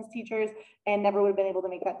private lessons teachers, and never would have been able to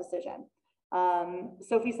make that decision.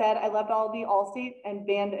 Sophie said, I loved all the all-state and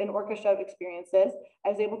band and orchestra experiences. I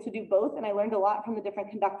was able to do both, and I learned a lot from the different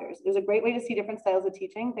conductors. It was a great way to see different styles of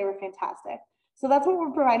teaching. They were fantastic. So that's what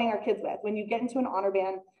we're providing our kids with. When you get into an honor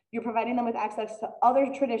band, you're providing them with access to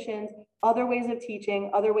other traditions, other ways of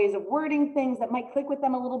teaching, other ways of wording things that might click with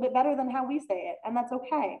them a little bit better than how we say it, and that's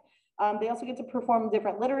okay. They also get to perform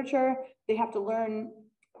different literature. They have to learn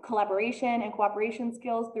collaboration and cooperation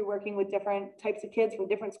skills through working with different types of kids from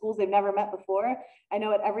different schools they've never met before. I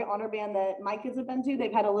know at every honor band that my kids have been to,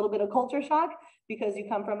 they've had a little bit of culture shock because you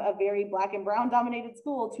come from a very black and brown dominated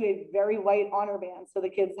school to a very white honor band. So the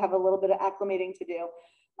kids have a little bit of acclimating to do.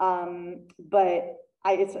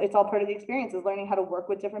 It's all part of the experience, is learning how to work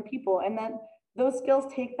with different people. And then those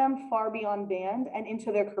skills take them far beyond band and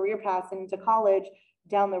into their career paths and into college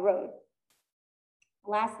down the road.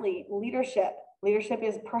 Lastly, leadership. Leadership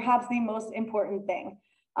is perhaps the most important thing.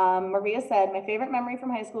 Maria said, my favorite memory from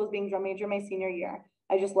high school is being drum major my senior year.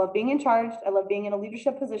 I just love being in charge. I love being in a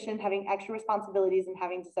leadership position, having extra responsibilities and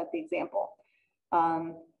having to set the example.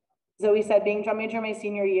 Zoe said, being drum major my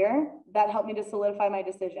senior year, that helped me to solidify my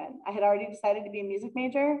decision. I had already decided to be a music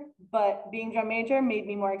major, but being drum major made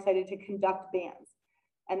me more excited to conduct bands.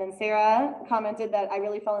 And then Sarah commented that I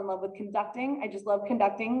really fell in love with conducting. I just love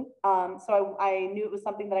conducting. So I knew it was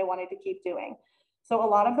something that I wanted to keep doing. So a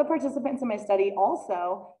lot of the participants in my study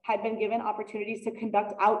also had been given opportunities to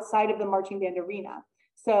conduct outside of the marching band arena.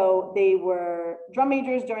 So they were drum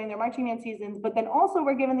majors during their marching band seasons, but then also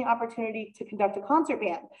were given the opportunity to conduct a concert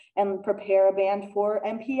band and prepare a band for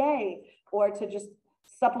MPA, or to just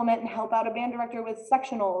supplement and help out a band director with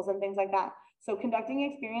sectionals and things like that. So conducting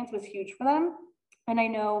experience was huge for them. And I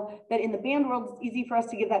know that in the band world, it's easy for us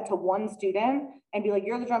to give that to one student and be like,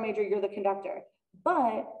 you're the drum major, you're the conductor.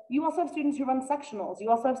 But you also have students who run sectionals.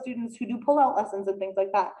 You also have students who do pull-out lessons and things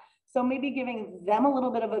like that. So maybe giving them a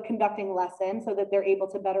little bit of a conducting lesson so that they're able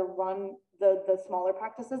to better run the smaller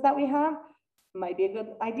practices that we have might be a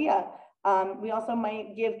good idea. We also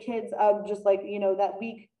might give kids just like, you know, that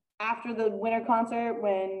week after the winter concert,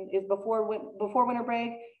 when is before winter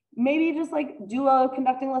break, maybe just like do a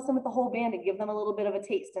conducting lesson with the whole band and give them a little bit of a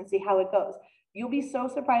taste and see how it goes. You'll be so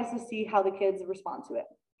surprised to see how the kids respond to it.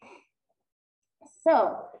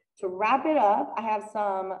 So to wrap it up, I have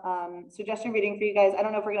some suggested reading for you guys. I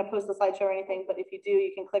don't know if we're going to post the slideshow or anything, but if you do,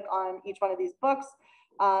 you can click on each one of these books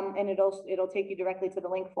and it'll take you directly to the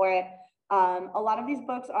link for it. A lot of these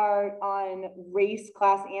books are on race,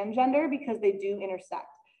 class, and gender because they do intersect.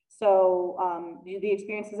 So the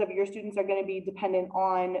experiences of your students are going to be dependent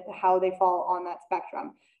on how they fall on that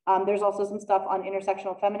spectrum. There's also some stuff on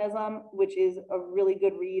intersectional feminism, which is a really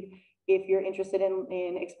good read if you're interested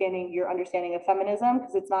in expanding your understanding of feminism,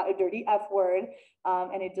 because it's not a dirty F word,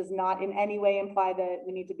 and it does not in any way imply that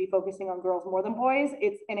we need to be focusing on girls more than boys.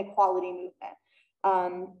 It's an equality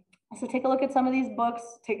movement. So take a look at some of these books,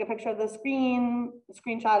 take a picture of the screen,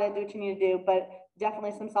 screenshot it, do what you need to do, but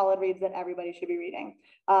definitely some solid reads that everybody should be reading.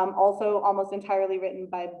 Also almost entirely written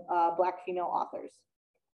by Black female authors.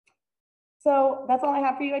 So that's all I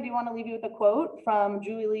have for you. I do want to leave you with a quote from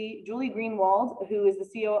Julie Greenwald, who is the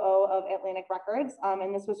COO of Atlantic Records.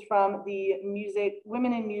 And this was from the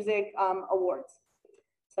Women in Music Awards.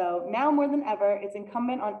 So now more than ever, it's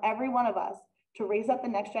incumbent on every one of us to raise up the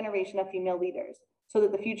next generation of female leaders so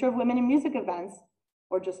that the future of women in music events,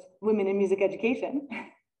 or just women in music education,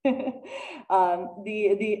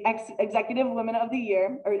 the executive women of the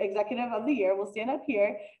year, or executive of the year, will stand up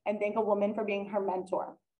here and thank a woman for being her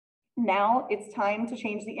mentor. Now it's time to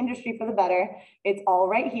change the industry for the better. It's all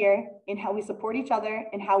right here in how we support each other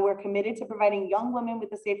and how we're committed to providing young women with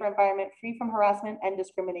a safer environment free from harassment and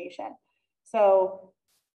discrimination. So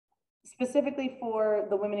specifically for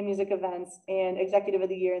the Women in Music events and Executive of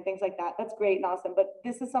the Year and things like that, that's great and awesome, but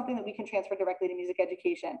this is something that we can transfer directly to music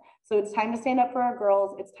education. So it's time to stand up for our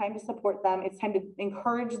girls. It's time to support them. It's time to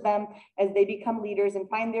encourage them as they become leaders and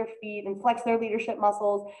find their feet and flex their leadership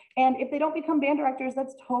muscles. And if they don't become band directors,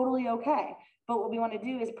 that's totally okay. But what we want to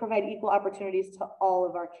do is provide equal opportunities to all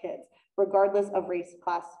of our kids, regardless of race,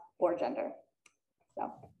 class, or gender.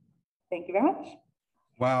 So thank you very much.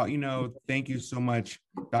 Wow, thank you so much,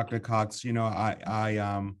 Dr. Cox.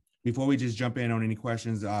 Before we just jump in on any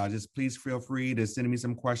questions, just please feel free to send me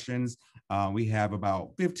some questions. We have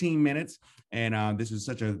about 15 minutes, and this is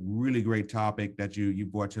such a really great topic that you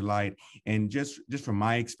brought to light. And just from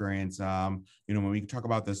my experience, when we talk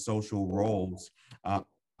about the social roles, I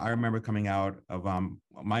remember coming out of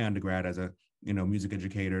my undergrad as a music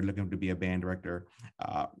educator, looking to be a band director.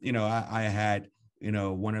 I had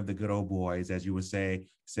one of the good old boys, as you would say,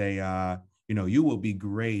 you will be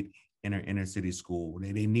great in an inner city school.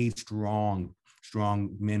 They need strong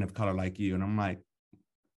strong men of color like you. And I'm like,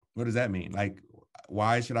 what does that mean? Like,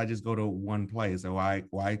 why should I just go to one place? Or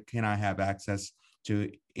why can't I have access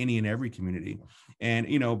to any and every community? And,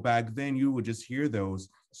 back then you would just hear those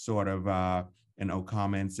sort of,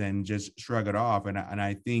 comments and just shrug it off. And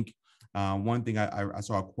I think one thing I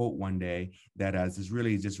saw a quote one day that has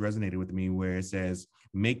really just resonated with me, where it says,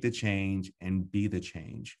 make the change and be the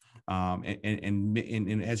change.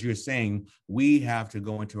 And as you're saying, we have to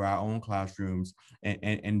go into our own classrooms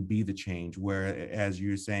and be the change. Where, as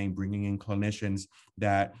you're saying, bringing in clinicians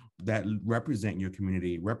that represent your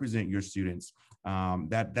community, represent your students.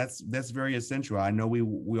 That's very essential. I know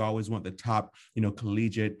we always want the top,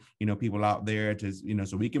 collegiate, people out there to,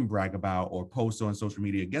 so we can brag about or post on social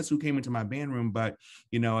media. Guess who came into my band room? But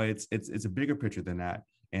it's a bigger picture than that.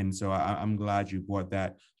 And so I'm glad you brought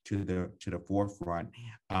that to the forefront.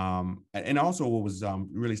 And also, what was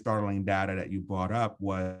really startling data that you brought up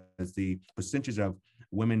was the percentage of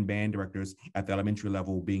women band directors at the elementary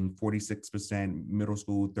level being 46%, middle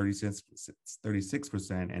school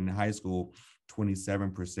 36%, and high school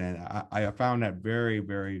 27%. I found that very,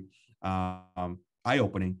 very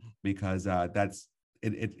eye-opening, because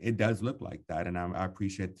it does look like that, and I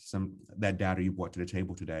appreciate that data you brought to the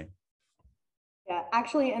table today. Yeah,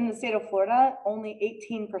 actually, in the state of Florida, only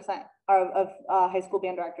 18% of high school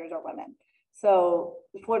band directors are women. So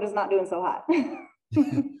Florida's not doing so hot.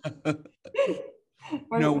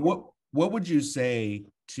 What would you say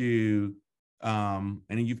to, and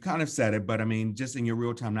you've kind of said it, but I mean, just in your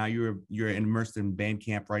real time now, you're immersed in band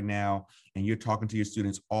camp right now, and you're talking to your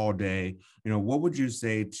students all day. What would you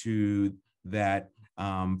say to that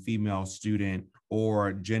female student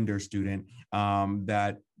or gender student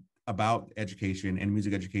that about education and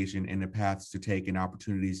music education and the paths to take and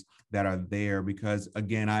opportunities that are there? Because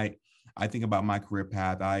again, I think about my career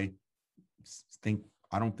path. I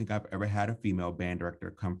don't think I've ever had a female band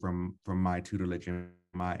director come from my tutelage in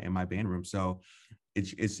my band room. So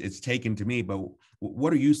it's taken to me. But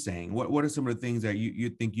what are you saying? What are some of the things that you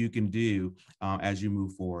think you can do as you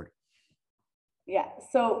move forward? Yeah,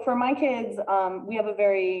 so for my kids, we have a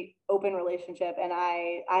very open relationship, and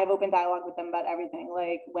I have open dialogue with them about everything.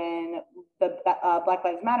 Like when the Black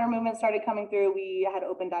Lives Matter movement started coming through, we had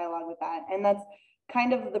open dialogue with that. And that's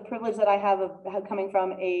kind of the privilege that I have of coming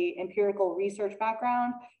from a empirical research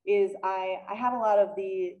background. Is I have a lot of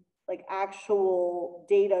the like actual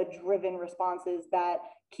data driven responses that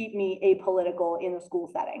keep me apolitical in the school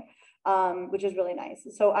setting, which is really nice.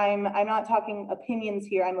 So I'm not talking opinions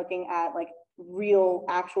here. I'm looking at like real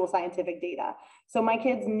actual scientific data. So my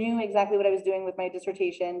kids knew exactly what I was doing with my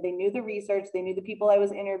dissertation. They knew the research, they knew the people I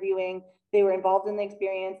was interviewing, they were involved in the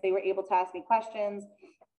experience, they were able to ask me questions.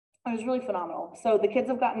 It was really phenomenal. So the kids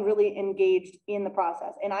have gotten really engaged in the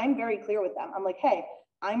process, and I'm very clear with them. I'm like, hey,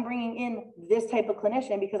 I'm bringing in this type of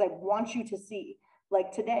clinician because I want you to see.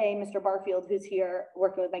 Like today, Mr. Barfield, who's here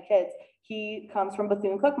working with my kids, he comes from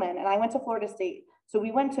Bethune-Cookman, and I went to Florida State. So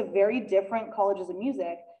we went to very different colleges of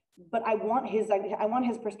music, but I want his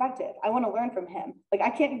perspective. I want to learn from him. Like,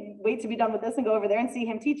 I can't wait to be done with this and go over there and see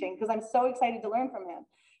him teaching, because I'm so excited to learn from him.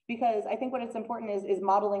 Because I think what it's important is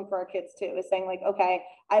modeling for our kids too, is saying like, okay,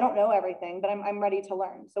 I don't know everything, but I'm ready to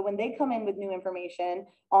learn. So when they come in with new information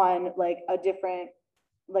on like a different,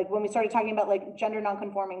 like when we started talking about like gender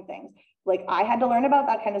nonconforming things, like I had to learn about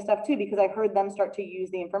that kind of stuff too, because I heard them start to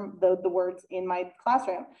use the words in my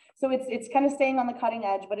classroom. So it's kind of staying on the cutting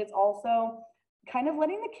edge, but it's also kind of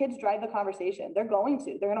letting the kids drive the conversation. They're going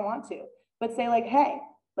to want to, but say like, hey,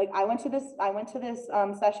 like I went to this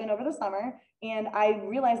session over the summer, and I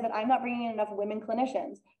realized that I'm not bringing in enough women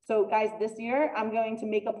clinicians. So guys, this year I'm going to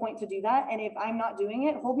make a point to do that. And if I'm not doing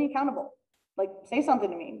it, hold me accountable. Like say something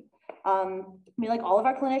to me. Be like, all of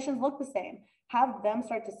our clinicians look the same. Have them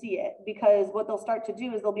start to see it, because what they'll start to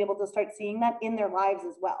do is they'll be able to start seeing that in their lives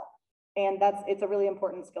as well. And it's a really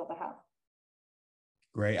important skill to have.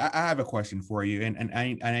 Great. I have a question for you, and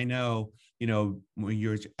I know when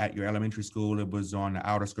you're at your elementary school, it was on the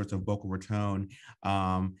outer skirts of Boca Raton,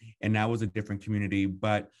 and that was a different community.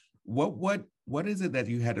 But what is it that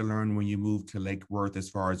you had to learn when you moved to Lake Worth as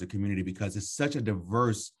far as a community, because it's such a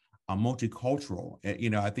diverse, multicultural.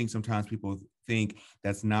 I think sometimes people think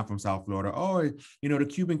that's not from South Florida, or the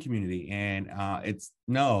Cuban community, and it's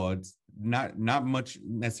not much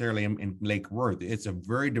necessarily in Lake Worth. It's a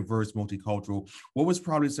very diverse, multicultural. What was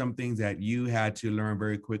probably some things that you had to learn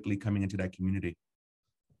very quickly coming into that community?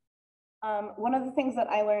 One of the things that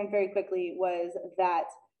I learned very quickly was that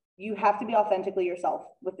you have to be authentically yourself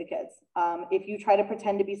with the kids. If you try to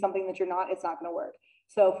pretend to be something that you're not, it's not going to work.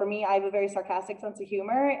 So for me, I have a very sarcastic sense of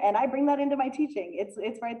humor, and I bring that into my teaching.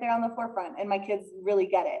 It's right there on the forefront, and my kids really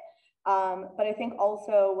get it. But I think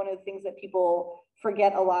also one of the things that people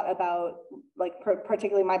forget a lot about, like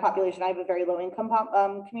particularly my population, I have a very low income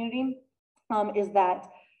community, is that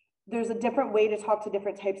there's a different way to talk to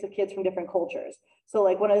different types of kids from different cultures. So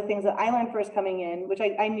like one of the things that I learned first coming in, which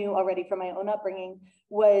I knew already from my own upbringing,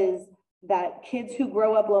 was that kids who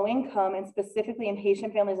grow up low income, and specifically in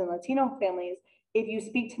Haitian families and Latino families, if you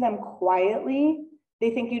speak to them quietly,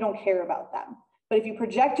 they think you don't care about them. But if you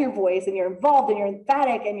project your voice and you're involved and you're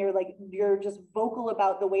emphatic and you're just vocal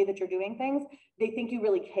about the way that you're doing things, they think you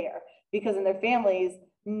really care, because in their families,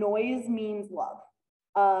 noise means love.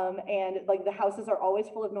 And like the houses are always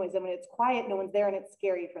full of noise, and when it's quiet, no one's there, and it's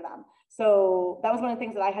scary for them. So that was one of the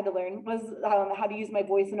things that I had to learn, was how to use my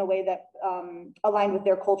voice in a way that aligned with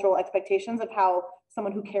their cultural expectations of how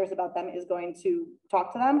someone who cares about them is going to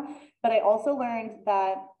talk to them. But I also learned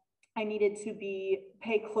that I needed to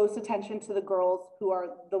pay close attention to the girls who are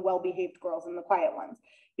the well-behaved girls and the quiet ones,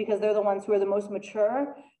 because they're the ones who are the most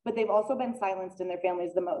mature, but they've also been silenced in their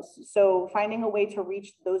families the most. So finding a way to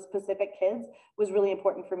reach those specific kids was really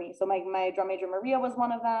important for me. So my drum major Maria was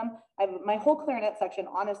one of them. I have my whole clarinet section,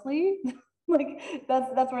 honestly, like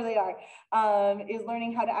that's where they are, is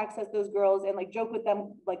learning how to access those girls and like joke with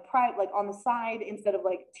them, like on the side, instead of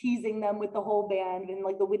like teasing them with the whole band, and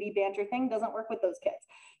like the witty banter thing doesn't work with those kids.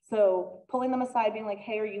 So pulling them aside, being like,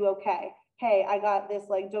 hey, are you okay? Hey, I got this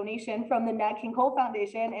like donation from the Nat King Cole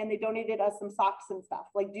Foundation, and they donated us some socks and stuff.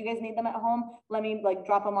 Like, do you guys need them at home? Let me like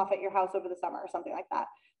drop them off at your house over the summer or something like that.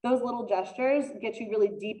 Those little gestures get you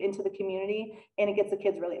really deep into the community, and it gets the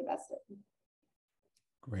kids really invested.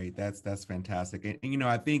 Great. That's fantastic. And you know,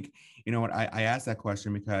 I think, you know what, I asked that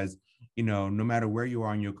question because, you know, no matter where you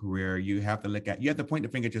are in your career, you have to point the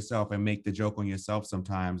finger at yourself and make the joke on yourself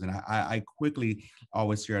sometimes. And I quickly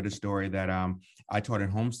always share the story that I taught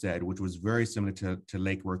at Homestead, which was very similar to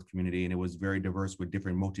Lake Worth community, and it was very diverse with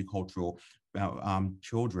different multicultural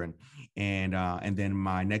children. And then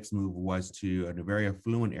my next move was to a very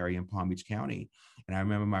affluent area in Palm Beach County. And I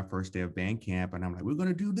remember my first day of band camp, and I'm like, we're going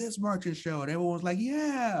to do this marching show. And everyone was like,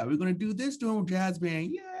 yeah, we're going to do this doing jazz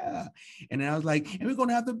band. Yeah. And then I was like, and we're going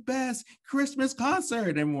to have the best Christmas concert.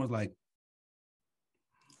 And everyone was like,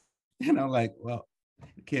 and I'm like, well,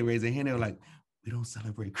 the kid raised their hand. They were like, we don't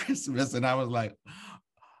celebrate Christmas. And I was like,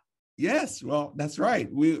 yes, well, that's right.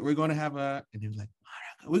 We're going to have and they were like,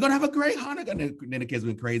 we're going to have a great Hanukkah. And then the kids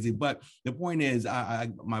went crazy. But the point is,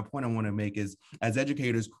 my point I want to make is, as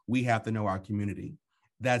educators, we have to know our community.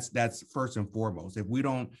 That's first and foremost. If we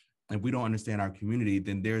don't understand our community,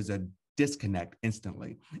 then there's a disconnect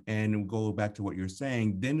instantly. And go back to what you're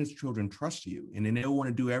saying, then as children trust you, and then they'll want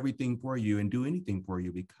to do everything for you and do anything for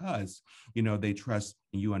you because, you know, they trust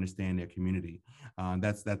and you understand their community. I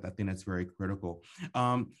think that's very critical.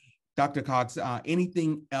 Dr. Cox,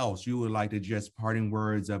 anything else you would like to just parting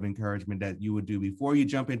words of encouragement that you would do before you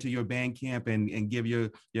jump into your band camp and give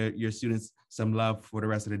your students some love for the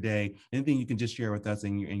rest of the day? Anything you can just share with us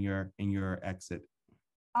in your exit?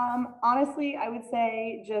 Honestly, I would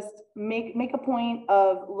say just make a point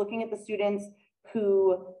of looking at the students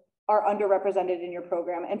who are underrepresented in your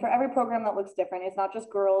program. And for every program that looks different, it's not just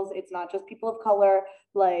girls, it's not just people of color.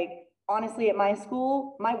 Like, honestly, at my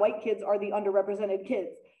school, my white kids are the underrepresented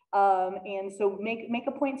kids. And so make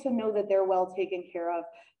a point to know that they're well taken care of,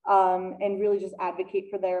 and really just advocate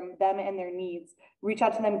for them and their needs. Reach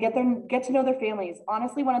out to them, get to know their families.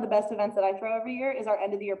 Honestly, one of the best events that I throw every year is our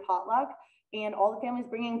end of the year potluck, and all the families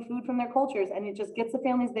bringing food from their cultures, and it just gets the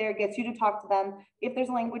families there, gets you to talk to them. If there's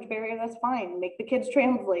a language barrier, that's fine. Make the kids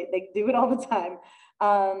translate. They do it all the time.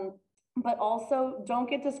 But also don't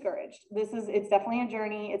get discouraged. It's definitely a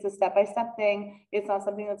journey. It's a step-by-step thing. It's not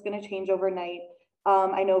something that's going to change overnight.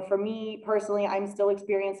 I know for me personally, I'm still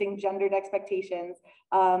experiencing gendered expectations.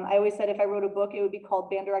 I always said if I wrote a book, it would be called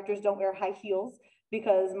Band Directors Don't Wear High Heels,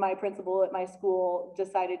 because my principal at my school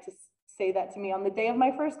decided to say that to me on the day of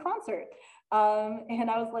my first concert.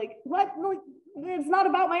 And I was like, what? It's not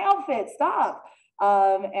about my outfit, stop.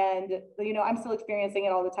 And you know, I'm still experiencing it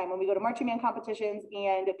all the time when we go to marching band competitions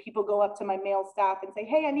and people go up to my male staff and say,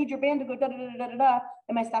 hey, I need your band to go da da da da da da.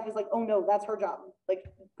 And my staff is like, oh no, that's her job. Like,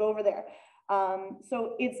 go over there.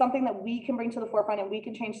 So it's something that we can bring to the forefront and we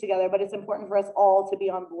can change together, but it's important for us all to be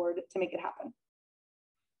on board to make it happen.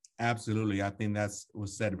 Absolutely. I think that's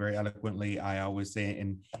was said very eloquently. I always say,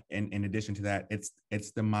 in addition to that,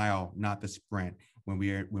 it's the mile, not the sprint when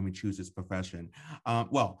we choose this profession.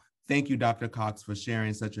 Well, thank you, Dr. Cox, for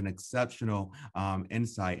sharing such an exceptional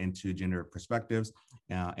insight into gender perspectives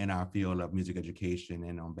in our field of music education.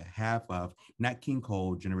 And on behalf of Nat King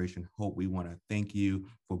Cole Generation Hope, we want to thank you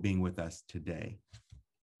for being with us today.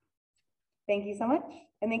 Thank you so much.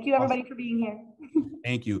 And thank you everybody for being here.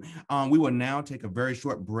 Thank you. We will now take a very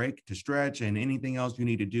short break to stretch and anything else you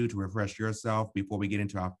need to do to refresh yourself before we get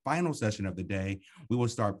into our final session of the day. We will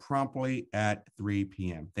start promptly at 3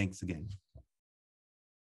 p.m. Thanks again.